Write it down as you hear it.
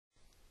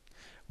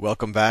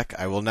Welcome back.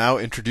 I will now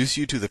introduce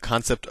you to the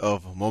concept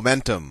of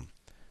momentum.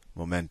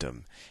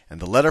 Momentum. And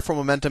the letter for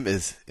momentum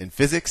is, in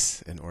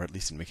physics, or at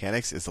least in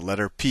mechanics, is the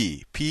letter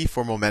P. P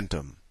for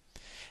momentum.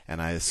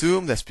 And I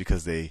assume that's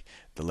because the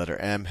letter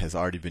M has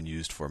already been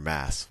used for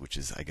mass, which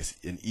is, I guess,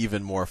 an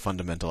even more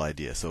fundamental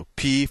idea. So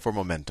P for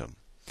momentum.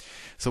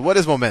 So what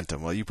is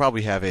momentum? Well, you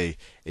probably have a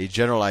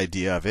general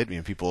idea of it. I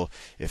mean, people,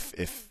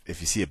 if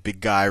you see a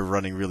big guy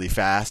running really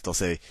fast, they'll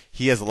say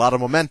he has a lot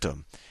of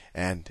momentum.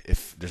 And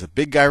if there's a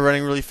big guy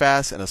running really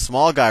fast and a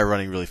small guy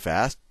running really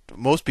fast,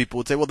 most people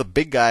would say, well, the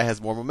big guy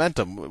has more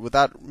momentum.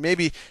 Without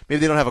maybe they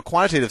don't have a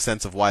quantitative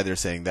sense of why they're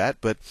saying that,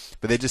 but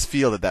they just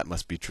feel that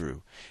must be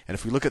true. And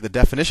if we look at the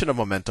definition of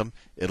momentum,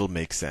 it'll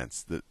make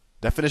sense. The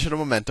definition of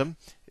momentum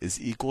is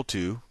equal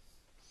to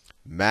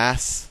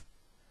mass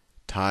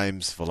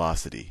times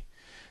velocity.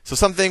 So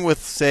something with,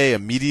 say, a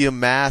medium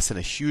mass and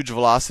a huge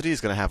velocity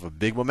is going to have a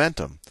big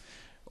momentum.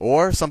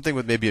 Or something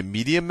with maybe a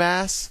medium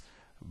mass,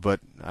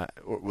 but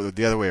or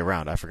the other way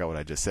around. I forgot what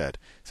I just said.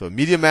 So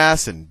medium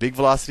mass and big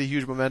velocity,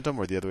 huge momentum,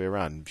 or the other way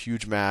around.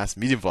 Huge mass,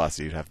 medium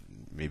velocity, you'd have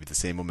maybe the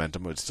same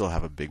momentum, but would still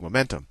have a big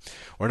momentum.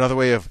 Or another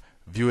way of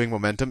viewing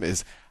momentum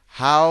is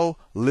how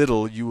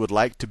little you would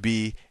like to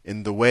be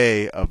in the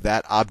way of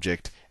that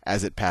object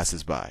as it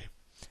passes by.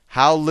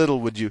 How little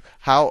would you,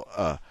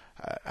 how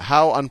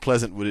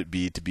unpleasant would it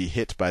be to be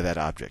hit by that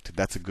object?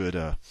 That's a good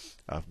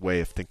way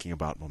of thinking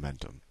about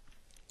momentum.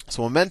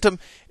 So momentum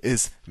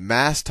is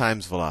mass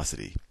times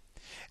velocity.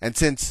 And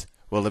since,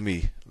 well,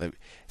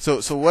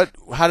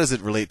 how does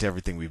it relate to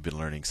everything we've been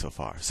learning so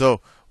far?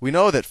 So we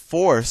know that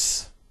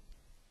force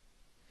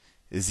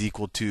is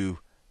equal to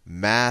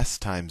mass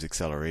times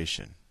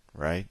acceleration,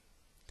 right?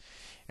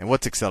 And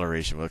what's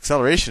acceleration? Well,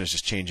 acceleration is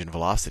just change in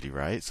velocity,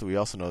 right? So we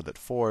also know that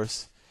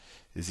force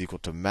is equal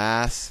to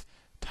mass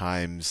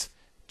times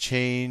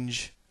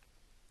change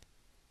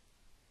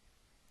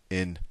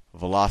in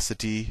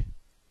velocity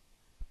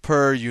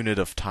per unit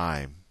of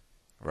time,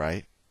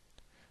 right?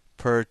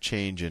 Per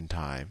change in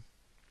time.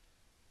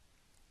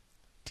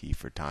 T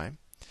for time.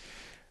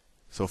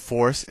 So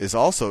force is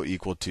also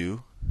equal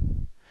to,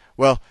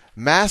 well,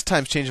 mass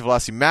times change in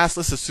velocity. Mass,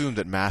 let's assume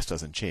that mass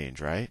doesn't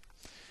change, right?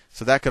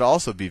 So that could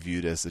also be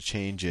viewed as the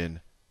change in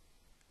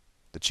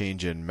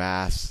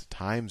mass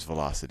times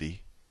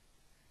velocity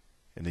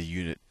in the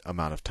unit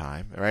amount of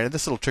time. All right? And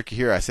this little tricky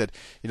here, I said,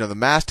 the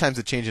mass times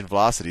the change in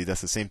velocity, that's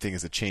the same thing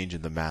as the change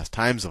in the mass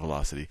times the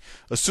velocity,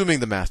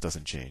 assuming the mass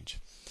doesn't change.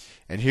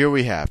 And here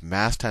we have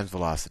mass times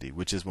velocity,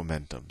 which is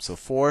momentum. So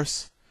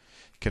force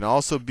can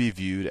also be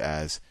viewed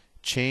as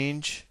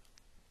change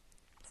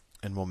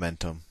in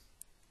momentum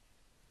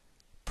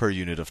per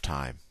unit of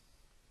time.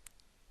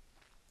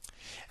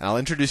 And I'll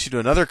introduce you to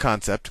another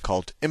concept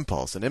called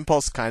impulse. And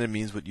impulse kind of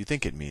means what you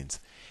think it means.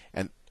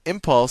 And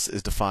impulse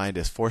is defined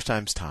as force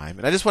times time.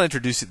 And I just want to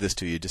introduce this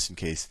to you just in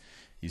case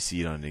you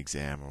see it on an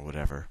exam or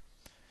whatever.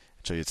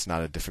 Show you it's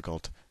not a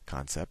difficult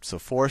concept. So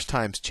force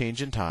times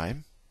change in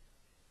time,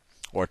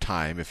 or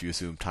time if you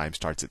assume time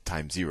starts at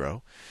time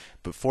 0.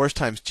 But force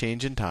times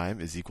change in time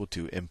is equal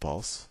to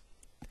impulse.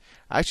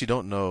 I actually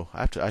don't know.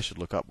 I should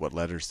look up what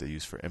letters they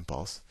use for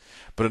impulse.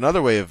 But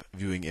another way of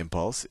viewing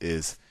impulse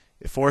is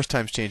if force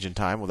times change in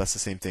time, well, that's the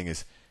same thing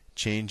as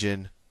change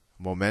in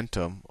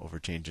momentum over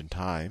change in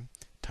time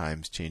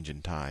times change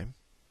in time,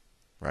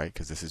 right?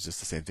 Because this is just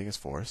the same thing as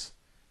force.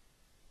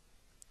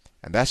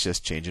 And that's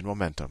just change in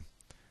momentum.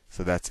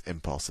 So that's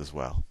impulse as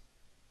well.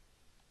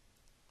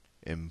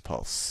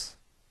 Impulse.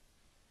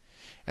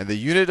 And the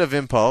unit of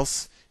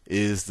impulse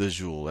is the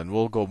joule. And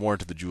we'll go more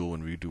into the joule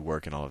when we do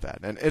work and all of that.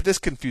 And if this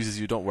confuses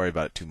you, don't worry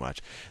about it too much.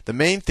 The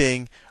main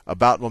thing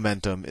about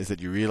momentum is that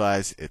you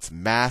realize it's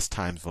mass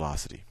times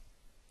velocity.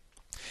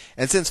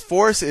 And since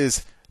force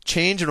is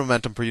change in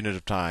momentum per unit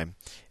of time,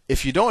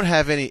 if you don't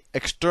have any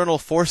external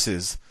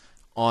forces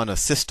on a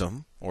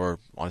system, or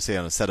on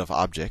a set of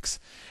objects,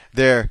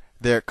 their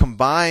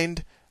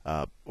combined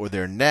or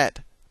their net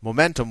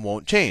momentum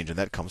won't change, and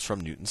that comes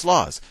from Newton's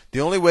laws. The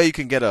only way you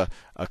can get a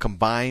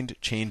combined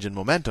change in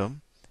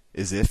momentum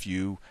is if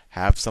you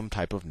have some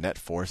type of net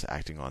force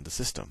acting on the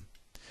system.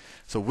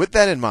 So with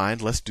that in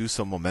mind, let's do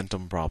some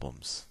momentum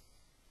problems.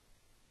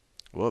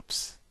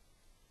 Whoops.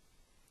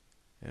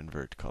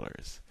 Invert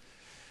colors.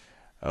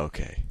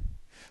 Okay.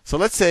 So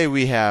let's say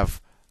we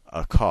have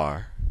a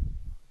car.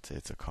 Let's say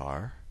it's a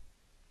car.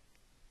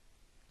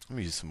 Let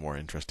me use some more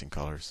interesting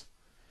colors.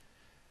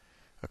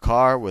 A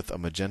car with a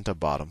magenta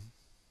bottom.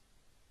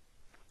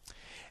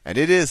 And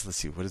it is, let's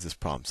see, what does this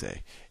problem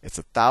say? It's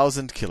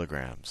 1,000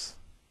 kilograms.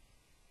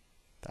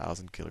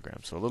 1,000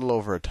 kilograms, so a little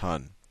over a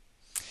ton.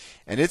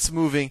 And it's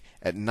moving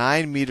at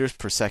 9 meters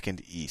per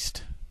second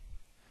east.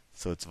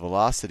 So its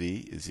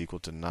velocity is equal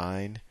to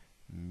 9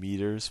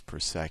 meters per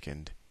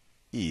second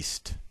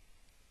east,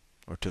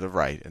 or to the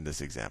right in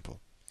this example.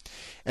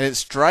 And it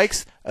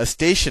strikes a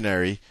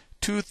stationary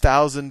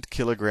 2,000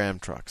 kilogram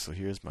truck. So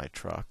here's my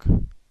truck.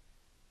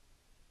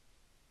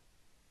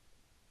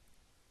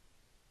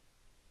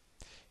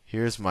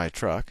 Here's my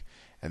truck.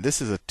 And this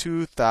is a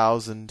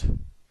 2,000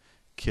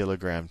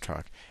 kilogram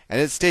truck. And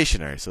it's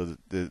stationary, so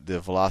the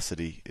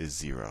velocity is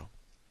 0.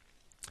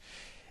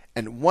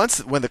 And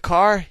when the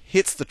car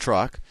hits the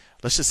truck,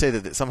 let's just say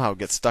that it somehow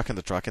gets stuck in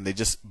the truck and they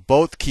just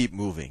both keep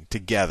moving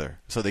together.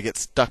 So they get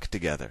stuck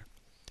together.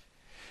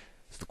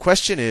 So the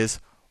question is,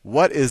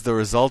 what is the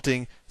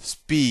resulting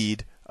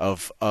speed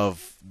of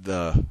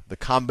the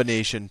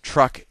combination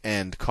truck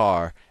and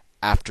car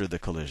after the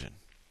collision?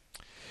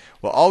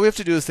 Well, all we have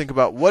to do is think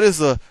about what is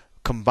the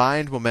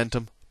combined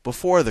momentum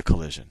before the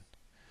collision.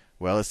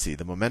 Well, let's see.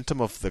 The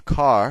momentum of the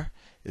car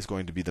is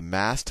going to be the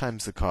mass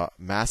times the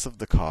mass of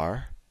the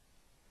car.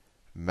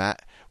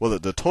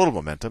 The total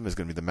momentum is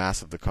going to be the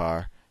mass of the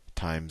car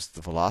times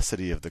the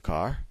velocity of the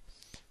car,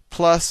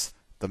 plus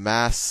the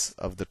mass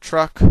of the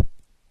truck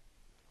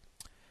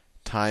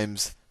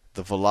times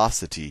the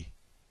velocity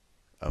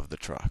of the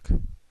truck.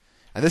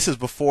 And this is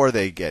before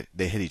they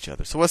hit each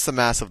other. So what's the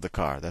mass of the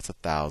car? That's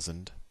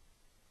 1,000.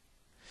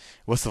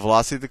 What's the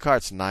velocity of the car?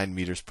 It's 9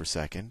 meters per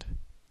second.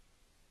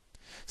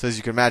 So as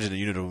you can imagine, the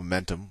unit of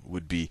momentum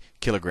would be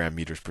kilogram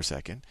meters per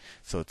second.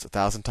 So it's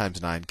 1,000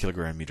 times 9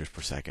 kilogram meters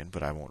per second,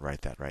 but I won't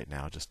write that right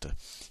now just to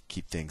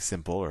keep things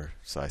simple, or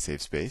so I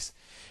save space.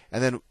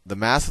 And then the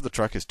mass of the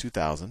truck is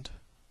 2,000.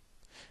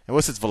 And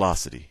what's its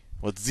velocity?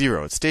 Well, it's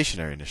 0. It's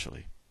stationary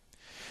initially.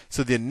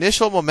 So the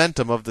initial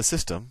momentum of the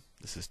system,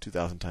 this is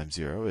 2,000 times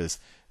 0, is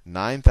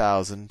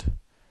 9,000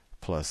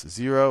 plus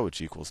 0, which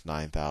equals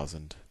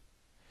 9,000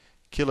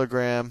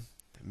 kilogram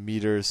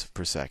meters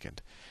per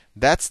second.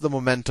 That's the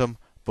momentum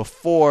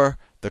before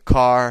the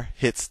car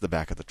hits the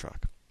back of the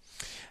truck.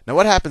 Now,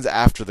 what happens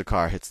after the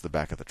car hits the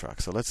back of the truck?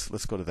 So let's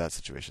go to that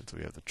situation. So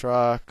we have the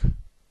truck.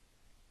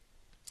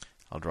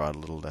 I'll draw it a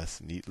little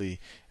less neatly,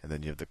 and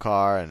then you have the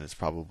car, and it's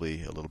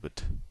probably a little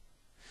bit,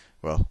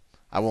 well,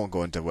 I won't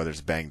go into whether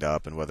it's banged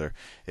up and whether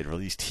it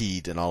released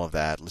heat and all of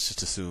that. Let's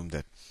just assume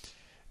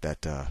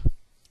that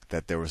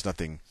there was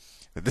nothing,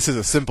 that this is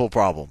a simple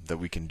problem that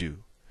we can do.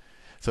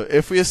 So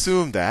if we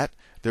assume that,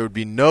 there would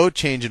be no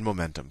change in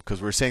momentum, because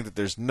we're saying that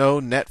there's no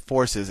net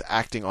forces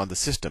acting on the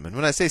system. And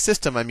when I say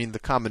system, I mean the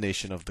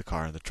combination of the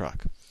car and the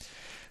truck.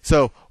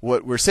 So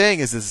what we're saying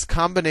is this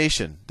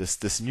combination,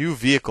 this new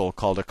vehicle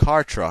called a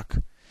car truck,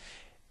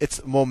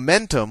 its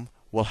momentum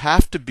will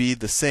have to be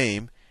the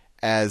same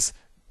as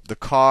the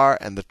car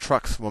and the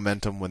truck's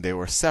momentum when they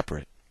were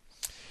separate.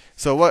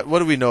 So what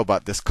do we know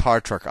about this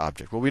car truck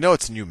object? Well, we know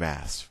it's new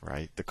mass,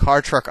 right? The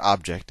car truck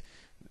object,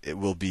 it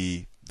will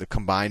be the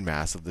combined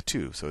mass of the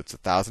two. So it's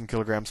 1,000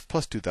 kilograms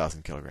plus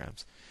 2,000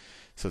 kilograms.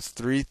 So it's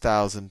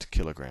 3,000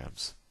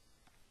 kilograms.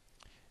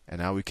 And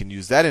now we can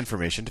use that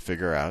information to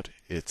figure out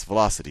its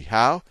velocity.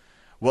 How?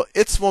 Well,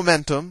 its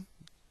momentum,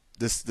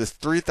 this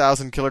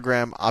 3,000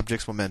 kilogram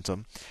object's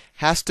momentum,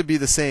 has to be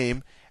the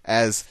same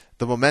as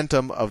the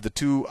momentum of the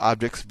two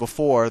objects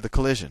before the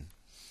collision.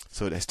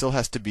 So it still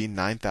has to be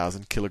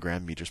 9,000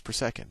 kilogram meters per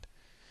second.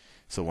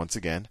 So once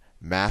again,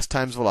 mass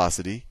times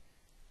velocity.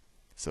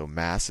 So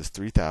mass is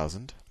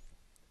 3,000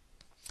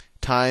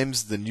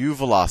 times the new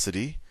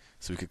velocity.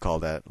 So we could call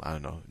that, I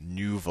don't know,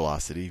 new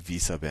velocity, v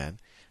sub n.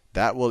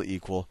 That will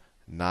equal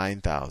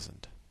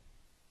 9,000.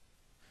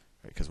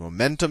 Because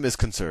momentum is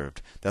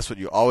conserved. That's what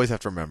you always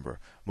have to remember.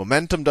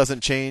 Momentum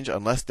doesn't change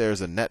unless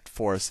there's a net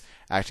force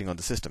acting on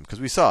the system. Because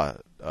we saw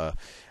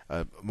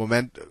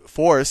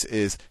force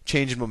is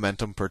change in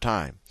momentum per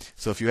time.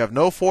 So if you have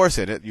no force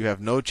in it, you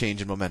have no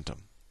change in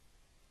momentum.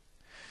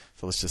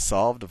 So let's just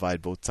solve.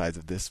 Divide both sides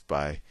of this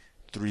by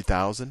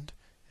 3,000,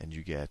 and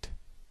you get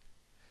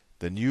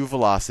the new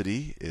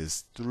velocity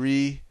is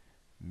 3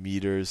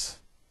 meters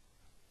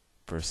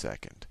per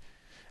second.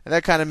 And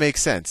that kind of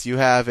makes sense. You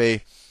have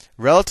a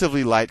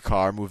relatively light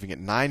car moving at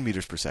 9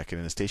 meters per second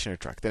in a stationary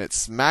truck. Then it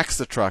smacks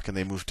the truck and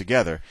they move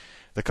together.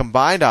 The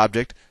combined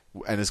object,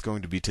 and it's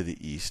going to be to the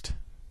east.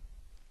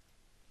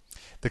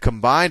 The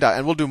combined,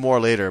 and we'll do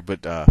more later,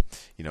 but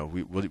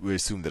we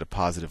assume that a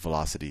positive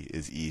velocity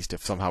is east.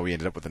 If somehow we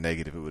ended up with a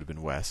negative, it would have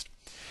been west.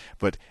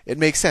 But it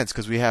makes sense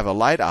because we have a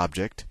light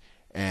object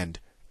and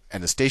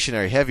a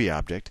stationary heavy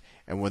object,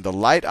 and when the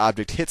light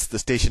object hits the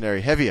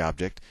stationary heavy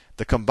object,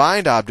 the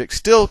combined object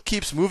still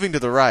keeps moving to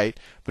the right,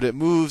 but it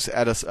moves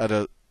at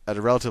a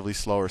relatively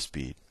slower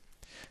speed.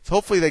 So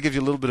hopefully that gives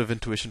you a little bit of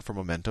intuition for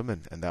momentum,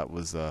 and that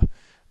was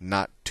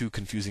not too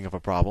confusing of a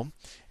problem.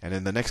 And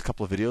in the next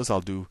couple of videos,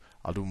 I'll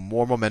do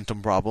more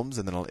momentum problems,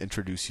 and then I'll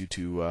introduce you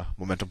to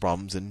momentum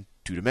problems in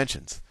 2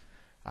 dimensions.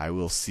 I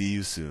will see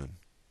you soon.